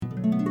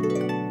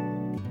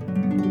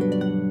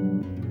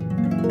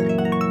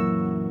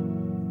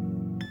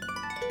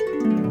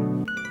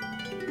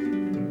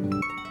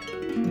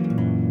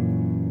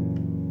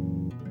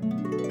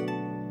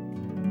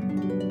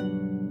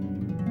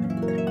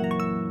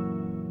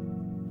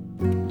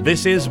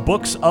This is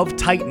Books of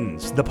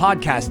Titans, the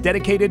podcast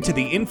dedicated to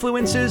the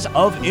influences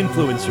of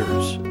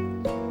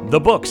influencers. The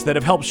books that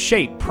have helped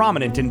shape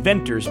prominent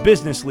inventors,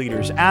 business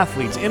leaders,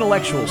 athletes,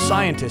 intellectuals,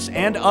 scientists,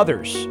 and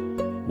others.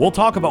 We'll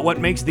talk about what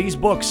makes these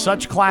books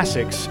such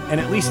classics and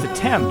at least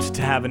attempt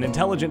to have an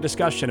intelligent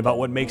discussion about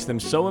what makes them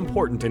so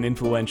important and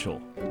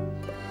influential.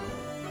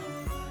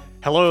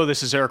 Hello,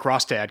 this is Eric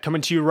Rostad,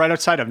 coming to you right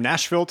outside of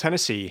Nashville,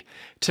 Tennessee.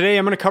 Today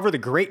I'm going to cover The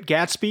Great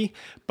Gatsby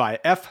by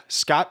F.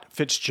 Scott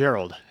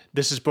Fitzgerald.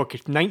 This is book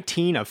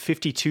 19 of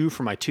 52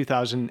 for my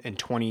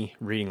 2020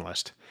 reading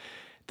list.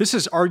 This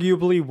is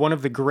arguably one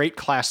of the great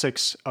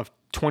classics of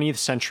 20th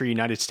century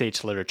United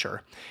States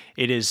literature.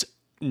 It is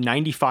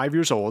 95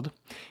 years old,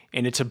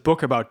 and it's a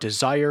book about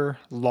desire,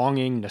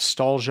 longing,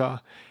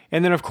 nostalgia,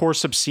 and then of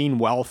course obscene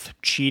wealth,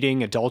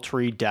 cheating,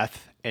 adultery,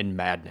 death, and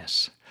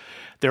madness.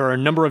 There are a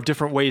number of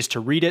different ways to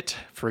read it.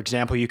 For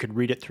example, you could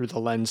read it through the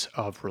lens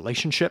of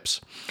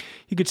relationships.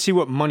 You could see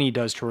what money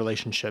does to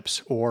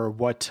relationships, or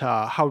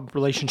how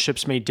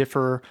relationships may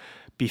differ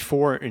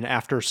before and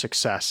after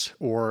success,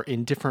 or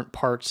in different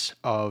parts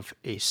of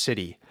a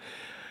city.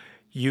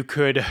 You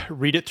could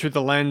read it through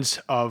the lens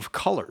of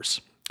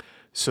colors.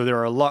 So there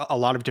are a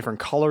lot of different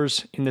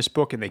colors in this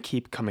book, and they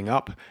keep coming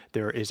up.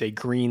 There is a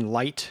green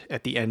light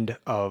at the end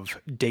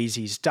of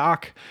Daisy's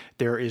dock.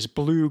 There is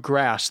blue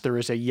grass. There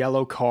is a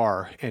yellow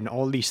car, and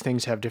all these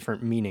things have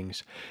different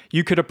meanings.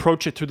 You could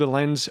approach it through the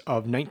lens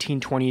of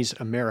 1920s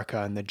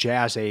America and the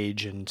jazz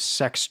age and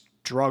sex,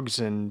 drugs,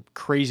 and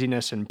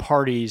craziness and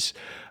parties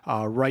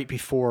right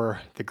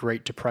before the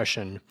Great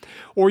Depression.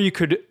 Or you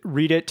could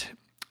read it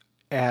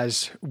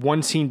as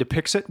one scene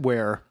depicts it,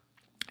 where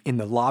in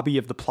the lobby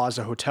of the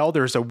Plaza Hotel,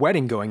 there's a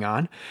wedding going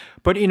on,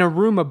 but in a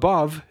room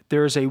above,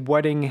 there's a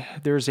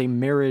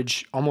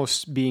marriage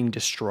almost being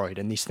destroyed,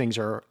 and these things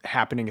are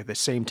happening at the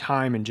same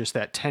time, and just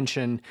that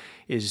tension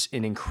is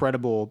an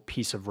incredible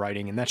piece of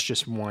writing, and that's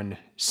just one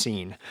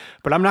scene.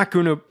 But I'm not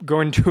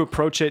going to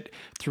approach it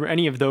through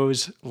any of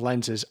those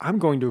lenses. I'm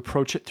going to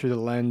approach it through the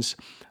lens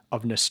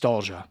of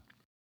nostalgia.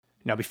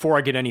 Now, before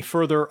I get any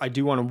further, I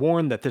do want to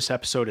warn that this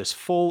episode is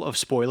full of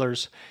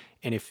spoilers,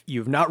 and if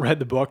you've not read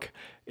the book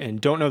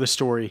and don't know the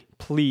story,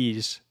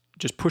 please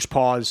just push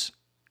pause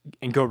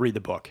and go read the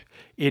book.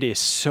 It is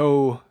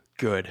so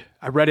good.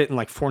 I read it in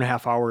like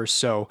 4.5 hours.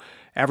 So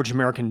average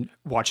American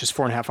watches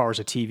 4.5 hours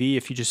of TV.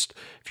 If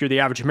you're the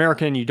average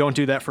American, you don't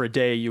do that for a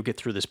day, you'll get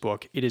through this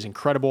book. It is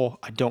incredible.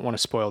 I don't want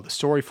to spoil the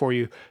story for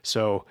you.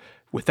 So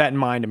with that in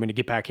mind, I'm going to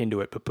get back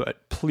into it.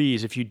 But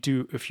please, if you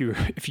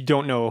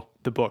don't know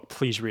the book,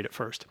 please read it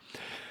first.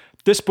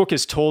 This book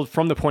is told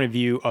from the point of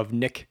view of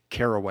Nick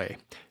Carraway,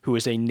 who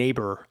is a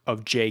neighbor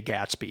of Jay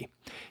Gatsby.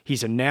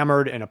 He's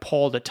enamored and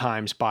appalled at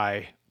times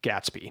by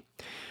Gatsby.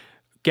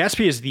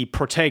 Gatsby is the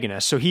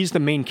protagonist, so he's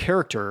the main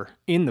character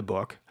in the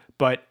book,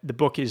 but the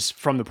book is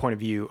from the point of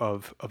view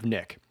of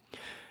Nick.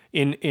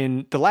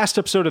 In the last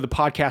episode of the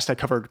podcast, I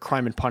covered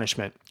Crime and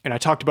Punishment, and I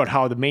talked about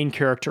how the main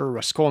character,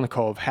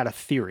 Raskolnikov, had a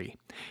theory.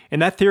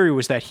 And that theory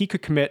was that he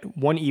could commit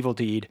one evil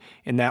deed,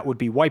 and that would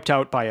be wiped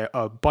out by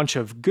a bunch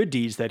of good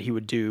deeds that he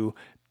would do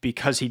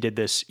because he did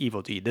this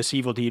evil deed. This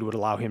evil deed would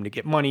allow him to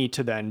get money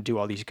to then do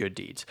all these good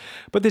deeds.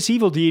 But this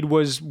evil deed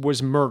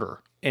was murder.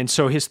 And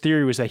so his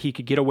theory was that he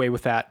could get away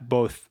with that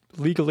both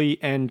legally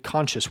and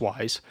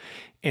conscious-wise,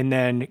 and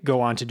then go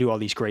on to do all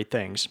these great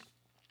things.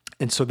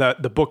 And so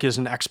the book is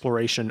an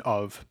exploration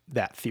of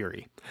that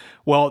theory.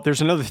 Well,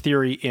 there's another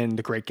theory in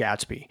The Great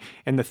Gatsby.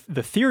 And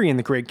the theory in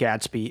The Great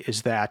Gatsby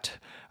is that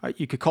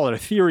you could call it a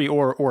theory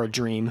or a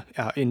dream.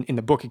 In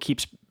the book, it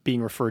keeps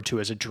being referred to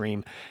as a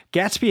dream.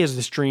 Gatsby has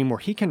this dream where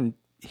he can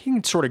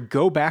sort of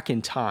go back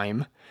in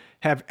time,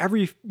 have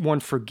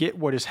everyone forget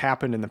what has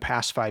happened in the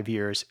past 5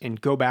 years,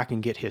 and go back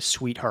and get his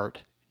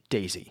sweetheart,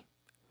 Daisy.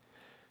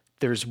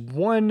 There's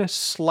one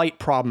slight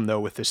problem, though,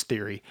 with this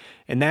theory,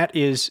 and that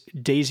is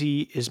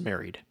Daisy is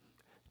married.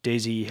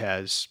 Daisy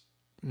has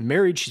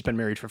married. She's been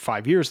married for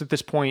 5 years at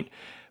this point,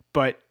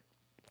 but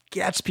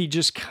Gatsby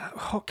just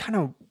kind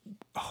of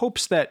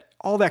hopes that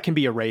all that can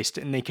be erased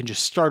and they can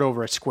just start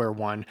over at square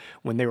one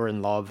when they were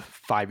in love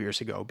 5 years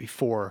ago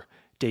before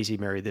Daisy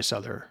married this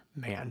other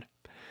man.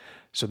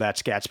 So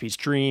that's Gatsby's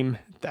dream.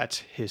 That's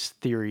his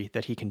theory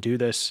that he can do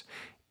this,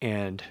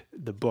 and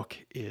the book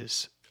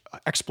is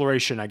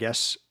exploration, I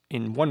guess,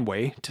 in one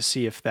way to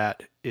see if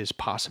that is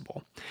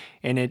possible.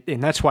 And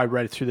that's why I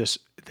read it through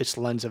this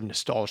lens of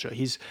nostalgia.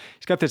 He's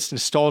got this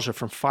nostalgia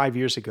from 5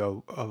 years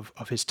ago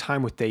of his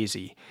time with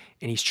Daisy,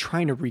 and he's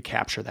trying to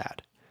recapture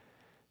that.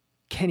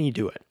 Can he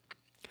do it?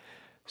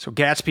 So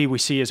Gatsby we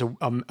see as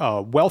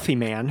a wealthy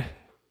man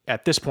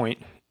at this point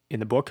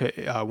in the book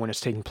when it's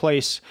taking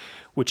place,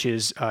 which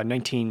is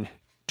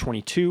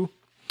 1922.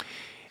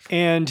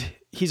 And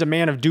he's a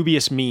man of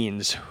dubious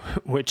means,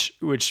 which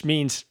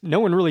means no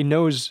one really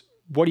knows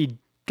what he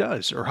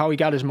does or how he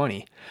got his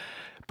money.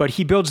 But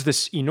he builds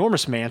this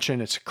enormous mansion.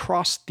 It's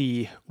across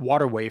the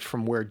waterway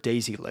from where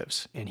Daisy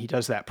lives. And he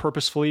does that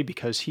purposefully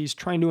because he's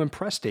trying to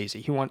impress Daisy.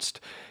 He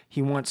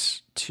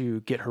wants to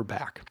get her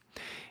back.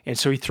 And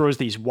so he throws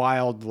these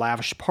wild,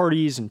 lavish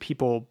parties, and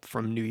people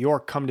from New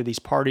York come to these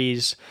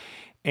parties.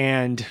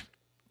 And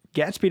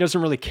Gatsby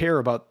doesn't really care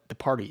about the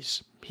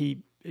parties.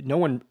 No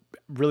one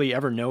really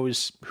ever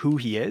knows who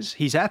he is.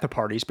 He's at the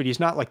parties, but he's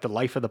not like the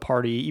life of the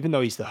party, even though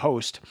he's the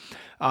host.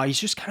 He's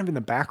just kind of in the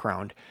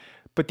background.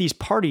 But these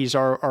parties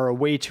are a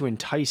way to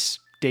entice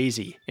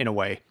Daisy in a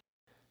way.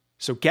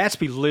 So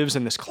Gatsby lives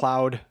in this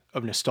cloud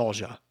of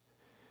nostalgia.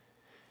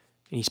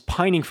 And he's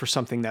pining for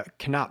something that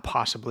cannot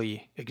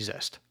possibly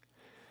exist.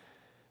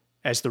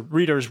 As the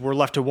readers, we're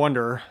left to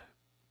wonder,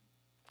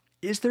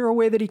 is there a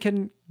way that he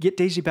can get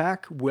Daisy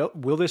back?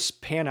 Will this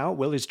pan out?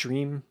 Will his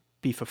dream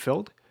be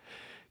fulfilled?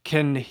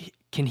 Can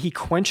he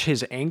quench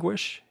his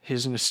anguish,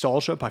 his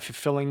nostalgia by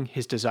fulfilling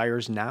his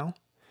desires now?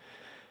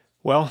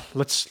 Well,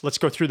 let's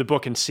go through the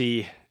book and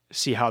see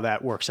how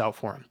that works out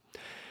for him.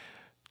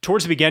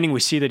 Towards the beginning,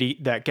 we see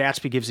that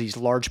Gatsby gives these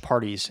large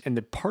parties, and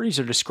the parties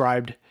are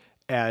described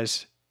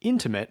as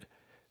intimate,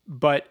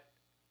 but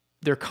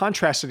they're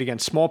contrasted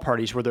against small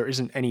parties where there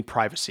isn't any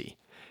privacy.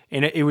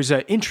 And it was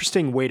an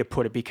interesting way to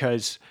put it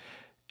because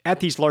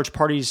at these large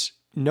parties,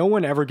 no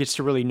one ever gets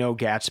to really know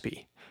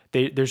Gatsby.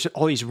 There's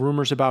all these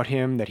rumors about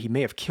him that he may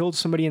have killed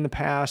somebody in the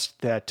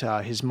past, that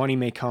his money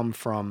may come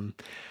from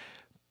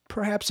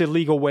perhaps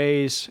illegal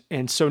ways.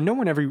 And so no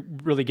one ever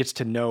really gets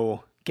to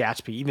know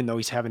Gatsby, even though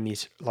he's having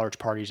these large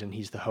parties and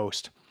he's the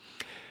host.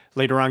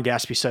 Later on,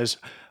 Gatsby says,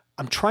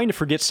 "I'm trying to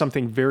forget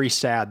something very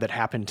sad that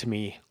happened to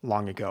me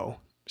long ago."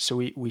 So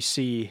we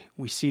see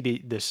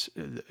this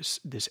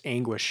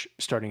anguish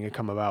starting to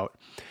come about.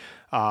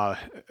 A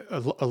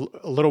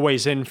little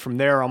ways in from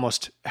there,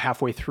 almost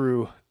halfway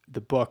through the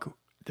book,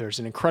 there's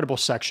an incredible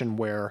section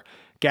where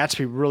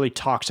Gatsby really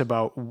talks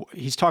about.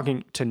 He's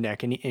talking to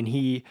Nick, and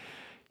he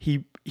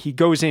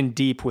goes in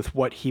deep with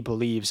what he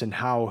believes and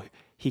how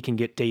he can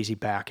get Daisy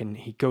back, and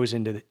he goes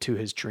into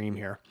his dream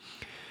here.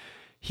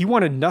 He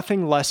wanted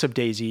nothing less of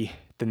Daisy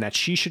than that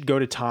she should go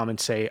to Tom and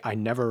say, "I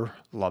never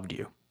loved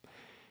you."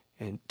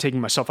 And taking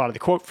myself out of the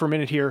quote for a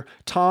minute here,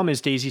 Tom is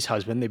Daisy's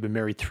husband. They've been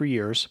married 3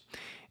 years.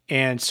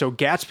 And so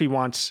Gatsby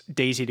wants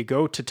Daisy to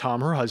go to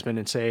Tom, her husband,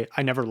 and say,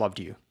 "I never loved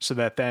you," so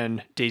that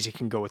then Daisy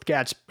can go with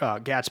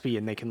Gatsby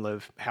and they can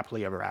live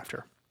happily ever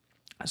after.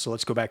 So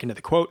let's go back into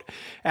the quote.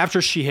 After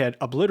she had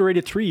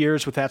obliterated 3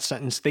 years with that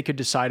sentence, they could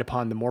decide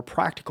upon the more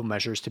practical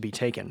measures to be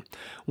taken.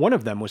 One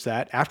of them was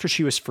that, after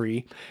she was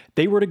free,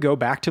 they were to go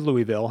back to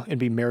Louisville and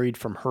be married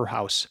from her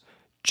house,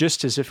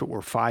 just as if it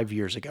were 5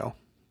 years ago.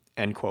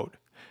 End quote.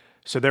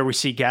 So there we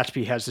see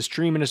Gatsby has this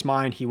dream in his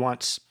mind. He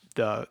wants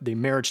the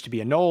marriage to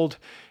be annulled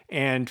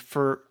and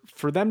for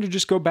them to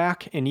just go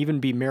back and even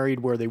be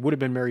married where they would have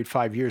been married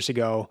 5 years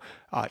ago,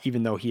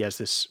 even though he has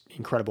this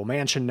incredible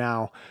mansion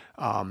now.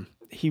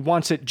 He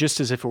wants it just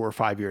as if it were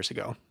 5 years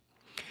ago.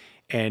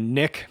 And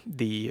Nick,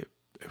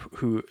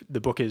 who the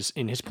book is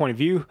in his point of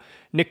view,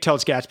 Nick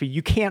tells Gatsby,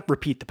 "You can't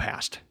repeat the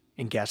past."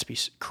 And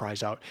Gatsby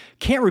cries out,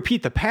 "Can't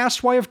repeat the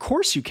past? Why, of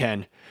course you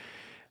can."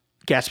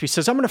 Gatsby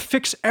says, "I'm going to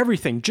fix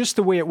everything just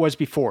the way it was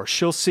before.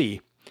 She'll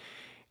see."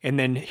 And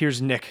then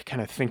here's Nick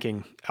kind of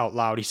thinking out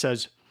loud. He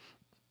says,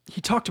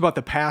 "He talked about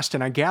the past,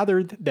 and I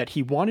gathered that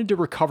he wanted to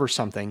recover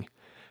something,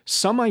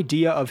 some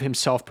idea of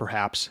himself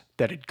perhaps,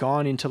 that had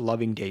gone into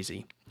loving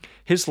Daisy.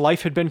 His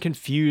life had been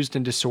confused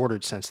and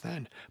disordered since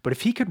then, but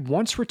if he could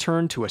once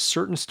return to a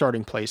certain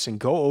starting place and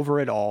go over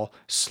it all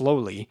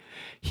slowly,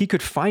 he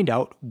could find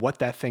out what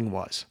that thing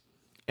was."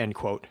 End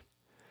quote.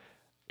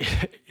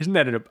 Isn't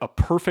that a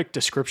perfect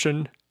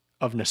description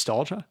of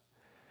nostalgia?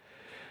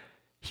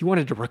 He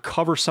wanted to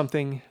recover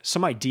something,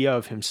 some idea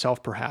of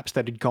himself perhaps,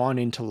 that had gone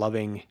into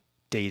loving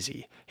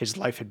Daisy. His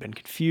life had been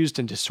confused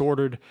and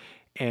disordered,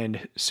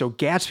 and so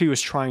Gatsby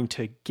was trying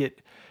to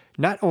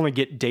not only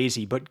get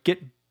Daisy, but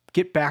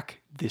get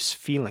back this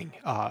feeling,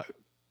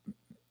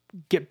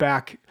 get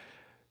back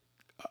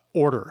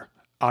order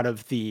out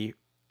of the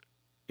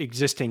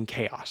existing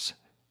chaos.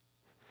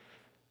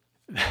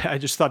 I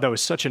just thought that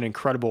was such an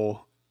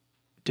incredible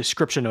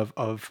description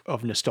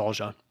of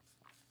nostalgia.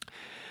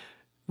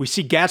 We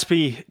see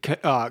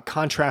Gatsby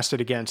contrasted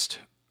against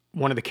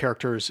one of the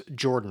characters,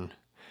 Jordan.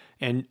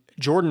 And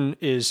Jordan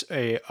is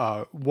a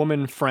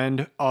woman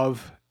friend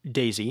of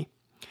Daisy.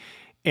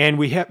 And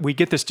we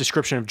get this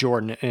description of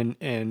Jordan,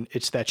 and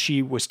it's that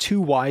she was too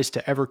wise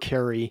to ever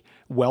carry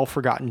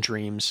well-forgotten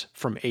dreams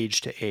from age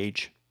to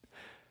age.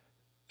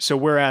 So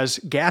whereas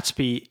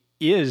Gatsby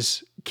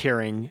is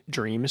carrying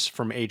dreams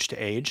from age to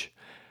age,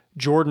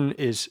 Jordan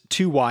is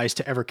too wise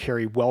to ever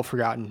carry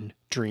well-forgotten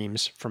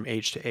dreams from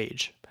age to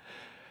age.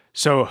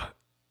 So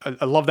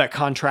I love that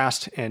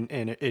contrast, and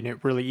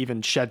it really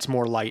even sheds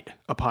more light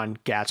upon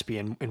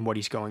Gatsby and what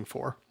he's going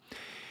for.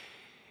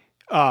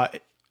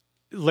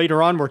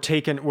 later on,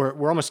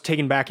 we're almost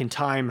taken back in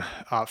time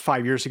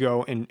 5 years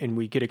ago, and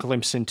we get a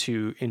glimpse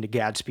into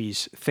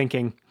Gatsby's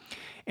thinking.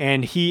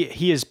 And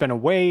he has been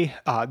away.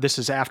 This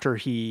is after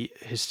he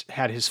has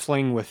had his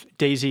fling with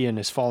Daisy and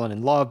has fallen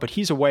in love, but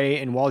he's away.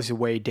 And while he's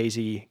away,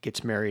 Daisy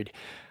gets married.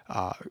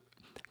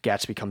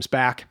 Gatsby comes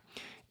back,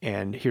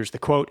 and here's the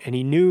quote: "And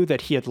he knew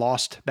that he had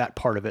lost that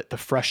part of it, the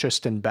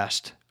freshest and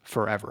best,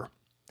 forever."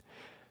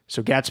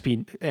 So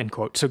Gatsby, end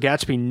quote. So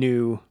Gatsby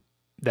knew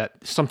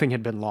that something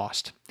had been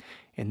lost,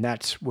 and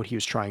that's what he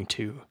was trying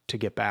to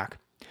get back.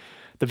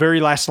 The very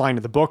last line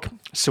of the book: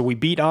 "So we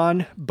beat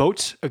on,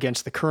 boats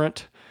against the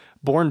current,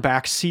 borne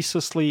back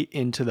ceaselessly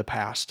into the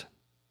past,"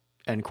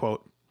 end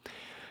quote.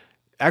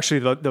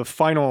 Actually, the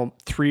final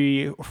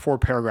 3 or 4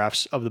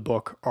 paragraphs of the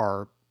book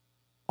are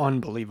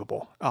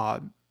unbelievable.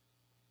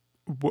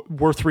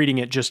 Worth reading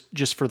it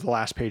just for the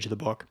last page of the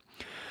book.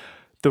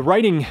 The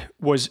writing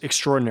was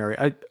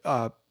extraordinary.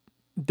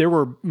 There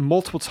were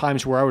multiple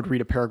times where I would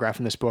read a paragraph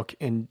in this book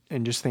and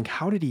just think,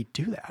 how did he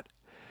do that?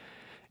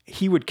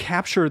 He would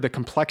capture the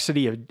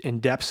complexity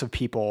and depths of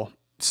people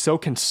so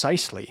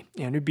concisely,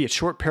 and it'd be a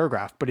short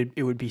paragraph, but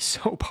it would be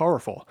so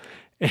powerful.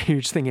 And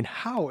you're just thinking,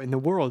 how in the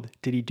world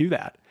did he do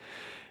that?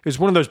 It was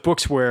one of those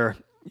books where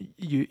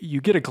you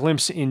get a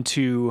glimpse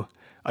into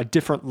a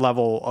different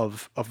level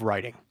of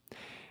writing.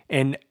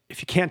 And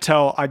if you can't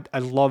tell, I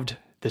loved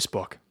this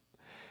book.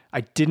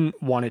 I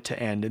didn't want it to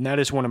end, and that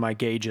is one of my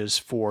gauges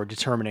for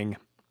determining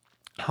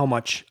how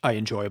much I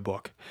enjoy a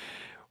book.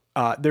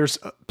 There's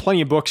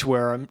plenty of books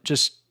where I'm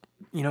just,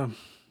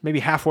 maybe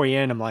halfway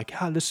in, I'm like,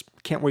 this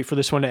can't wait for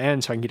this one to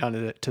end so I can get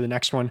on to the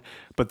next one.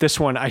 But this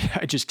one, I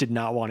just did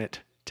not want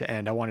it to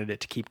end. I wanted it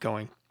to keep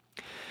going.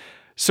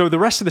 So the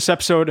rest of this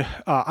episode,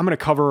 I'm going to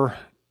cover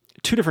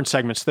 2 different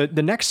segments. The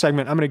next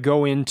segment, I'm going to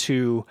go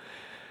into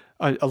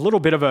a little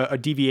bit of a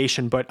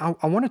deviation, but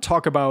I want to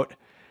talk about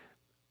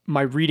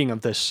my reading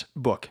of this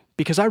book,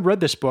 because I read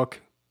this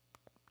book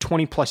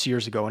 20 plus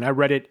years ago, and I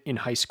read it in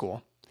high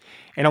school.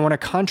 And I want to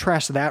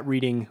contrast that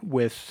reading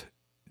with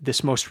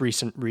this most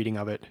recent reading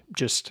of it,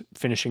 just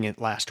finishing it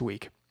last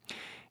week,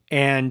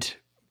 and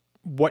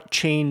what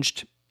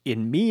changed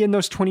in me in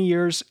those 20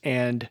 years,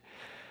 and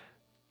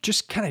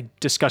just kind of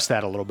discuss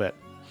that a little bit.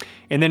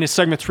 And then in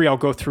segment 3, I'll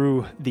go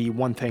through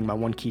my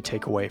one key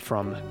takeaway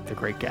from The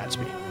Great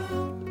Gatsby.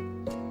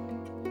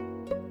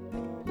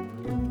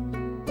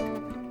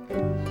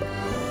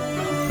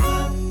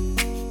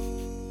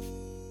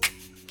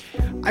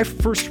 I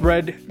first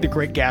read The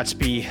Great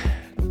Gatsby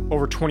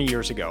over 20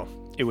 years ago.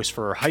 It was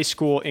for high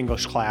school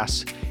English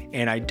class,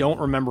 and I don't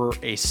remember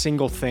a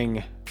single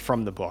thing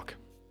from the book.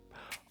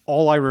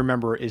 All I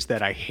remember is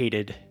that I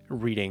hated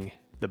reading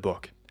the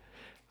book.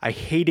 I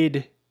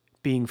hated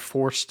being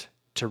forced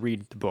to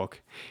read the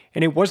book.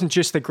 And it wasn't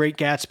just The Great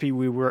Gatsby.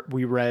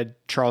 We read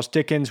Charles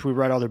Dickens, we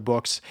read other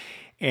books,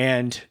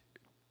 and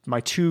my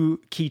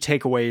 2 key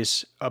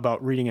takeaways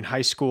about reading in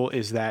high school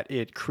is that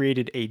it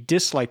created a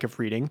dislike of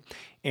reading,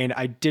 and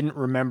I didn't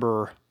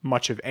remember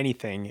much of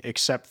anything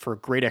except for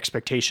Great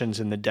Expectations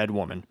and The Dead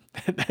Woman.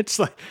 That's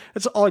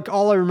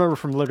all I remember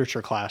from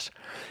literature class.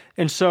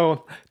 And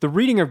so the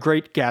reading of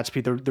Great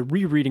Gatsby, the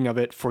rereading of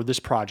it for this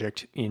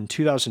project in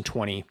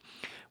 2020,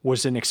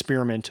 was an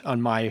experiment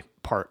on my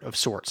part of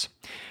sorts.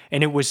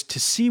 And it was to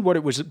see what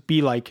it would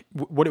be like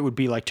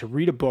to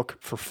read a book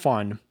for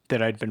fun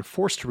that I'd been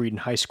forced to read in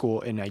high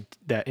school, and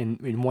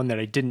in one that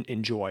I didn't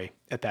enjoy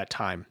at that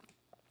time.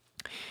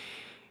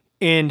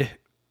 And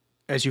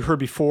as you heard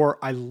before,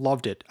 I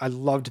loved it. I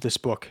loved this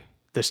book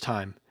this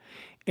time.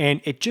 And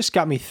it just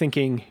got me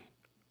thinking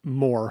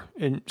more,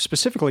 and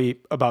specifically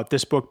about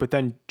this book, but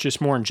then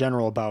just more in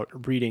general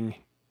about reading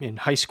in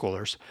high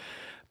schoolers.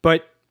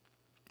 But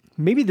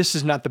maybe this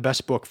is not the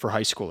best book for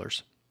high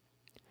schoolers.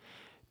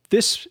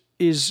 This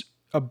is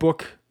a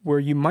book where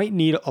you might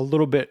need a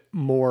little bit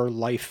more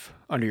life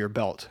under your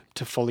belt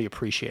to fully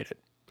appreciate it.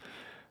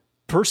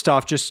 First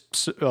off,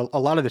 just a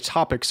lot of the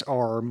topics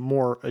are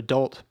more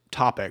adult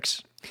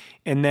topics.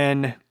 And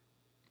then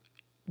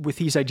with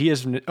these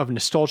ideas of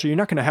nostalgia, you're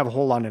not going to have a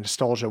whole lot of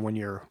nostalgia when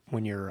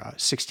you're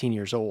 16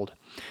 years old.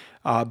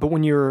 But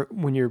when you're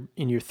in your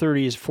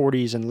 30s,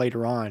 40s, and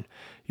later on,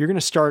 you're going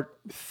to start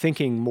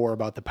thinking more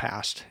about the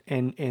past,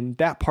 and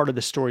that part of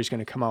the story is going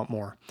to come out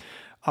more.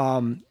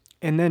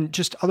 And then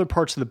just other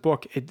parts of the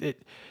book.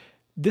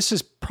 This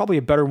is probably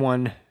a better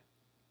one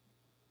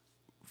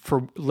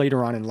for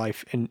later on in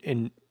life,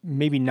 and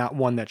maybe not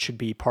one that should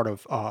be part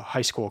of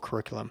high school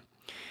curriculum.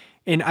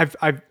 And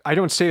I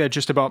don't say that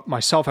just about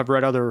myself. I've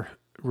read other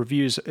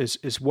reviews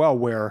as well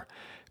where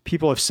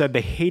people have said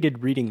they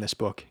hated reading this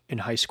book in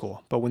high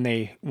school, but when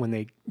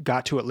they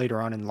got to it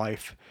later on in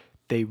life,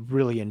 they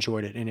really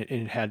enjoyed it, and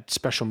it had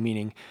special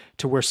meaning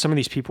to where some of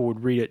these people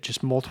would read it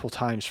just multiple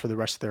times for the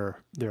rest of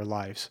their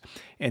lives,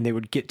 and they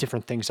would get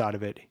different things out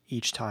of it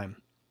each time.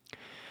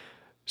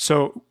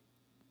 So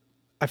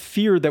I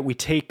fear that we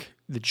take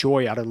the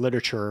joy out of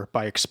literature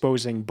by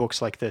exposing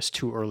books like this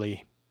too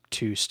early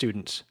to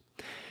students.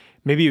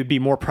 Maybe it would be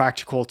more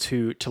practical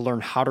to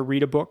learn how to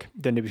read a book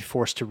than to be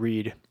forced to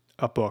read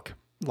a book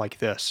like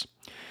this.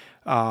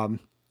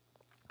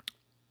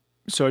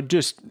 So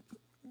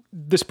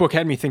this book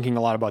had me thinking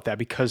a lot about that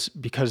because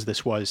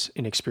this was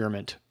an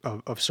experiment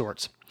of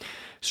sorts.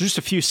 So just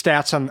a few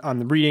stats on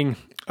the reading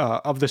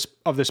of this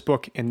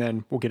book, and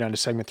then we'll get on to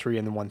segment 3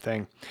 and the one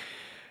thing.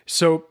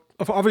 So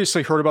I've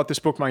obviously heard about this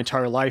book my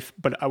entire life,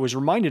 but I was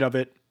reminded of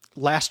it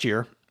last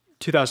year,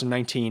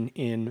 2019,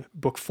 in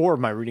book 4 of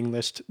my reading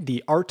list,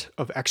 The Art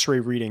of X-Ray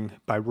Reading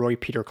by Roy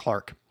Peter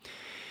Clark.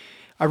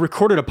 I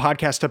recorded a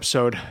podcast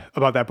episode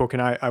about that book,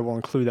 and I will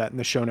include that in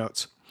the show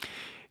notes.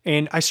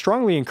 And I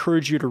strongly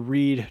encourage you to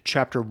read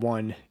chapter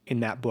 1 in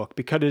that book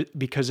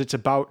because it's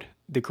about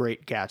the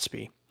Great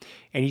Gatsby.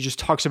 And he just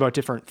talks about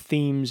different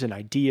themes and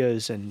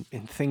ideas and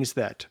things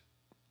that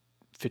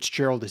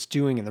Fitzgerald is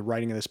doing in the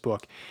writing of this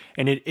book.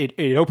 And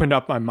it opened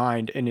up my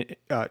mind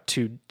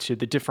to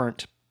the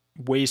different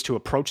ways to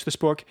approach this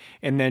book,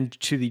 and then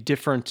to the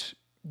different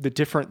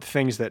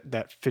things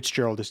that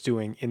Fitzgerald is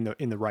doing in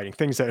the writing,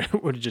 things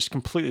that would have just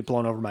completely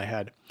blown over my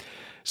head.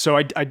 So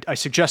I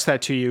suggest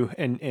that to you,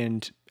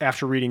 and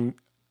after reading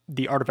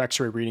The Art of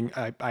X-Ray Reading,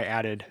 I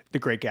added The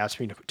Great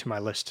Gatsby to my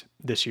list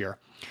this year.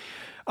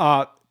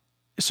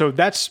 So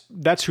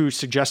that's who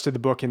suggested the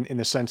book in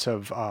the sense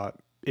of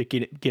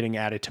it getting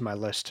added to my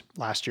list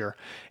last year.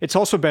 It's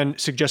also been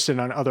suggested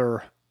on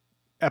other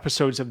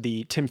episodes of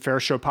the Tim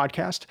Ferriss Show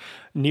podcast.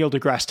 Neil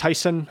deGrasse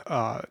Tyson,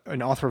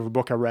 an author of a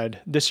book I read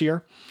this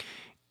year,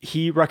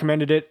 he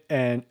recommended it,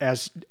 and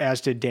as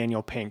did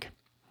Daniel Pink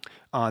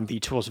on the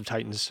Tools of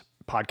Titans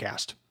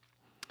podcast.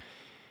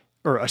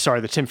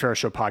 The Tim Ferriss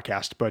Show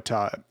podcast, but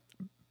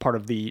part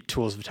of the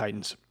Tools of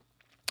Titans.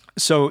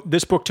 So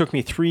this book took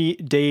me 3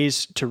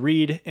 days to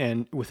read,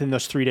 and within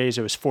those 3 days,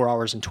 it was 4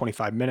 hours and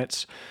 25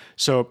 minutes.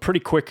 So pretty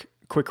quick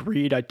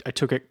read. I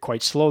took it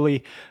quite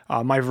slowly.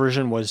 My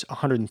version was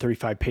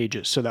 135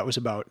 pages, so that was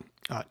about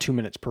 2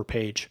 minutes per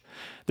page.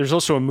 There's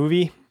also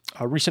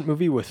a recent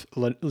movie with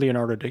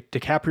Leonardo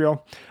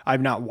DiCaprio.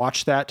 I've not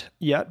watched that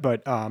yet,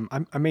 but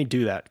I may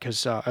do that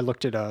because I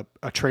looked at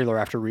a trailer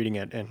after reading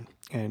it,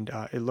 and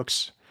it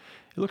looks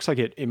like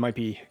it might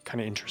be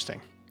kind of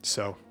interesting.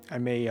 So I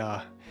may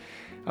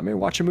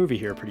watch a movie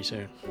here pretty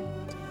soon.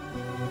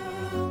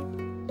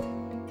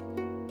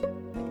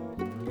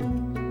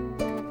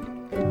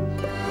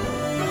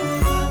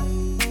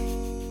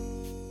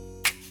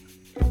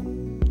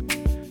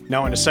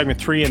 Now into segment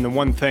 3, and the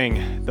one thing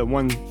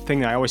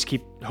that I always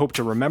hope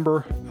to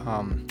remember,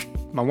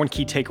 my one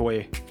key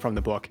takeaway from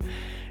the book.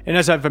 And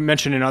as I've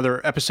mentioned in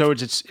other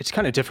episodes, it's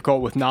kind of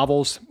difficult with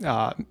novels,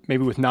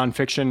 maybe with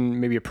nonfiction,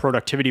 maybe a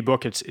productivity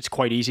book. It's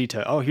quite easy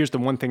to, here's the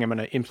one thing I'm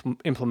going to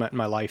implement in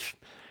my life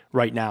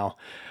right now.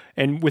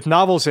 And with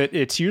novels,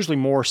 it's usually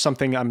more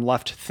something I'm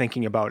left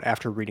thinking about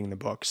after reading the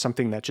book,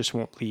 something that just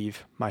won't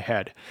leave my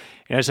head.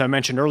 And as I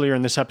mentioned earlier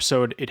in this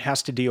episode, it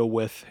has to deal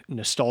with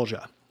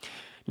nostalgia.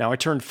 Now, I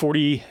turned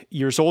 40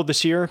 years old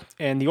this year,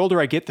 and the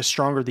older I get, the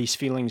stronger these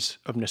feelings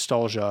of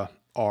nostalgia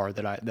are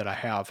that I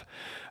have.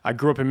 I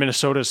grew up in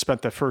Minnesota,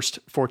 spent the first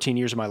 14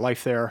 years of my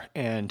life there,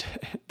 and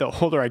the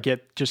older I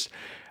get,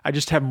 I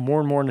just have more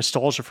and more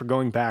nostalgia for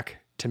going back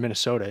to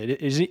Minnesota.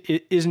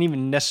 It isn't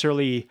even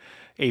necessarily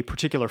a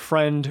particular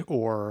friend,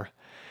 or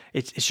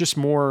it's just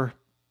more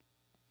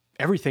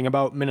everything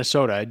about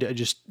Minnesota.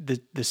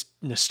 This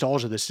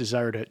nostalgia, this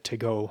desire to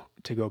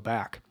go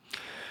back.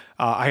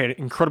 I had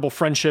incredible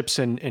friendships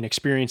and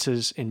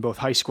experiences in both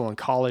high school and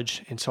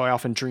college, and so I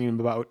often dream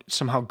about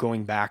somehow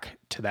going back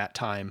to that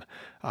time,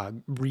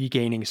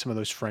 regaining some of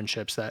those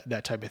friendships,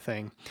 that type of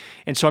thing.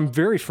 And so I'm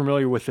very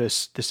familiar with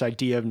this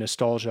idea of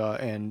nostalgia,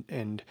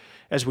 and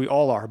as we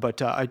all are.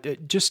 But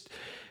just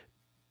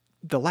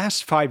the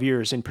last 5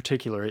 years in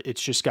particular,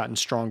 it's just gotten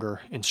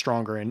stronger and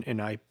stronger,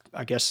 and I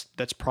guess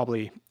that's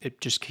probably,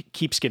 it just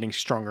keeps getting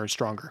stronger and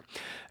stronger.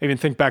 I even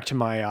think back to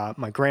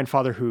my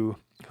grandfather who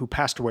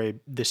passed away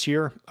this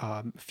year,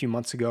 a few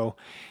months ago,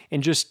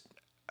 and just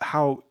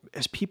how,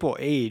 as people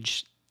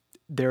age,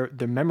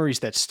 the memories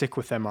that stick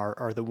with them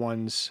are the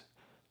ones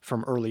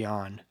from early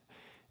on.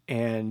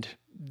 And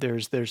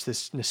there's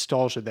this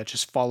nostalgia that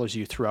just follows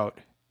you throughout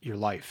your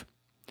life.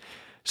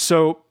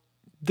 So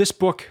this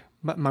book,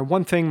 my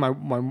one thing, my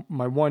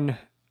one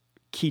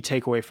key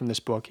takeaway from this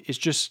book is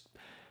just,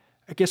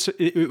 I guess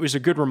it was a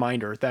good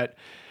reminder that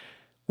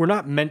we're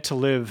not meant to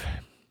live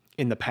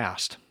in the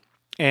past.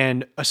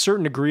 And a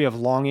certain degree of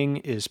longing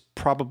is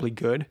probably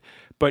good,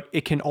 but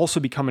it can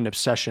also become an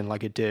obsession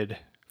like it did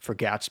for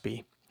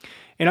Gatsby.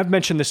 And I've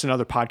mentioned this in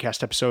other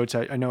podcast episodes.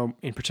 I know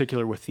in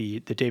particular with the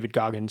David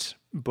Goggins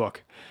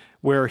book,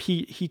 where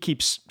he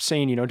keeps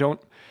saying,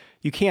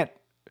 you can't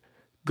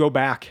go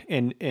back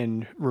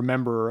and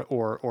remember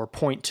or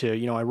point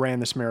to, I ran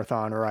this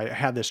marathon, or I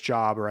had this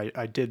job, or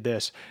I did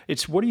this.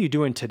 It's, what are you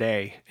doing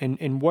today?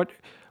 And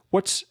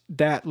what's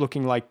that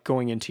looking like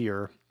going into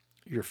your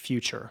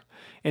future?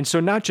 And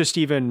so not just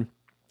even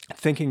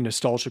thinking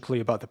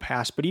nostalgically about the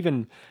past, but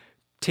even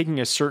taking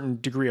a certain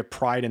degree of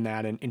pride in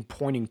that and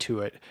pointing to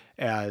it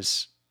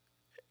as,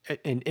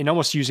 and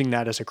almost using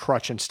that as a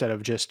crutch instead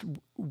of just,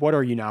 what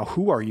are you now?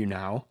 Who are you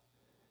now?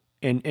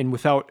 And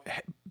without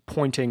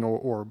pointing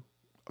or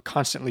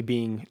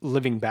constantly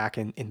living back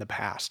in the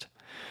past.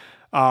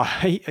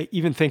 I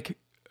even think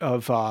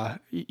of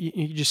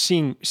just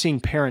seeing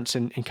parents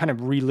and kind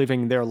of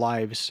reliving their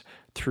lives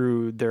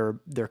through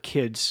their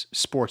kids'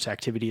 sports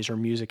activities or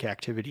music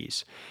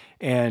activities.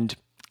 And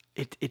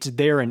it's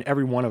there in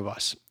every one of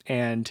us.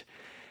 And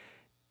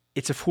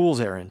it's a fool's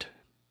errand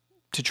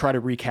to try to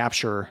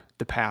recapture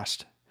the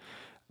past.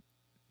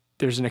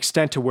 There's an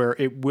extent to where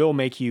it will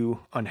make you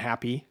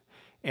unhappy,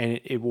 and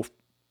it will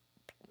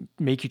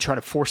make you try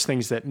to force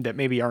things that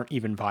maybe aren't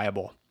even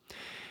viable.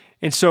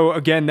 And so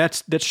again,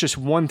 that's just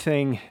one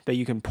thing that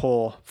you can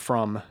pull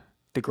from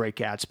The Great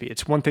Gatsby.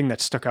 It's one thing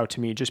that stuck out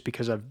to me just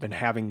because I've been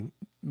having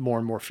more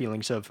and more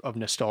feelings of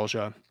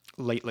nostalgia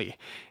lately.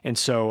 And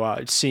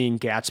so seeing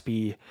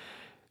Gatsby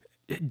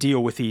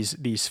deal with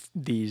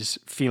these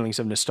feelings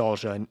of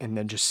nostalgia and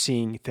then just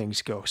seeing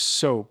things go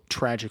so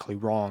tragically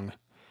wrong.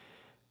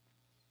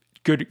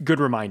 Good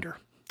reminder.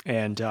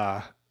 And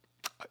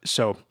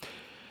so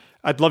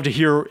I'd love to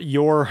hear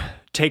your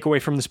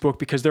takeaway from this book,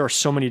 because there are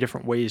so many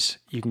different ways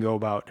you can go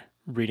about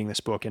reading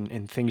this book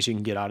and things you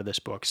can get out of this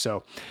book.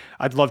 So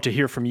I'd love to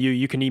hear from you.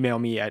 You can email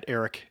me at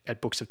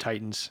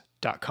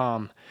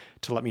eric@booksoftitans.com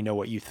to let me know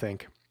what you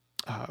think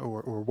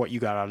or what you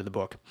got out of the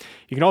book.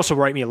 You can also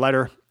write me a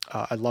letter.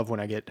 I love when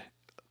I get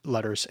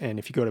letters. And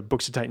if you go to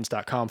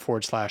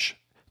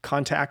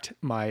booksoftitans.com/contact,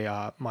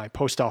 my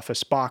post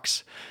office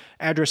box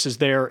address is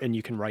there, and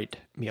you can write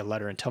me a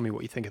letter and tell me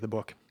what you think of the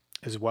book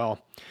as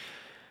well.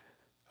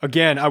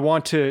 Again, I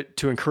want to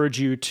encourage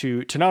you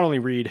to not only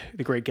read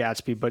The Great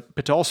Gatsby,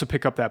 but to also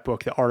pick up that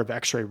book, The Art of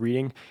X-Ray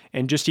Reading.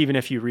 And just even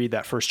if you read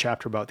that first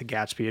chapter about the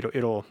Gatsby,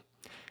 it'll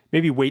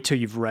maybe wait till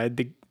you've read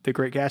the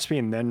Great Gatsby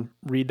and then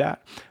read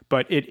that.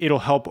 But it'll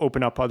help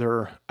open up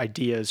other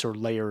ideas or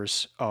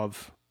layers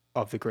of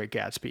The Great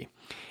Gatsby.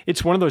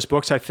 It's one of those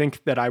books I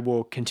think that I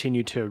will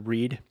continue to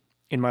read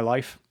in my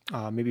life,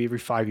 maybe every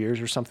 5 years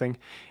or something,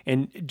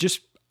 and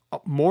just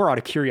more out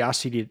of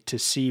curiosity to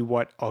see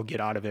what I'll get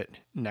out of it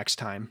next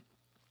time.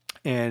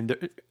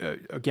 And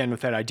again, with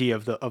that idea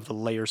of the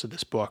layers of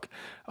this book,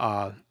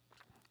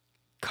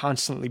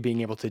 constantly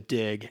being able to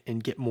dig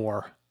and get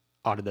more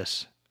out of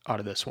this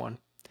one.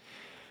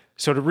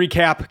 So to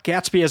recap,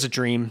 Gatsby has a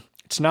dream.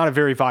 It's not a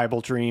very viable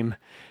dream,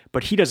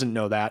 but he doesn't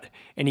know that,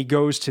 and he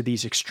goes to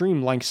these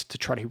extreme lengths to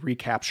try to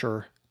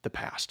recapture the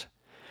past.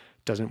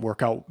 Doesn't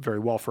work out very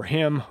well for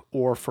him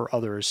or for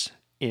others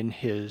in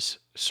his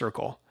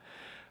circle.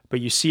 But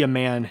you see a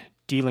man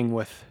dealing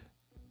with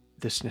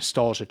this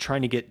nostalgia,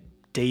 trying to get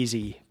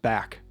Daisy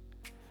back,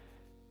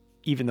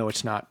 even though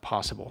it's not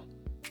possible.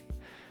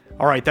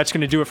 All right, that's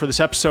going to do it for this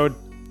episode.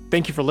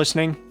 Thank you for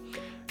listening.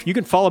 You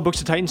can follow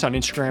Books of Titans on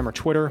Instagram or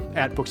Twitter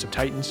 @Books of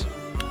Titans.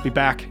 I'll be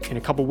back in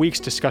a couple weeks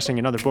discussing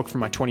another book from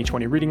my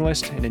 2020 reading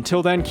list. And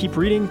until then, keep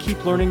reading,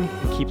 keep learning,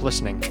 and keep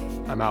listening.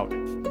 I'm out.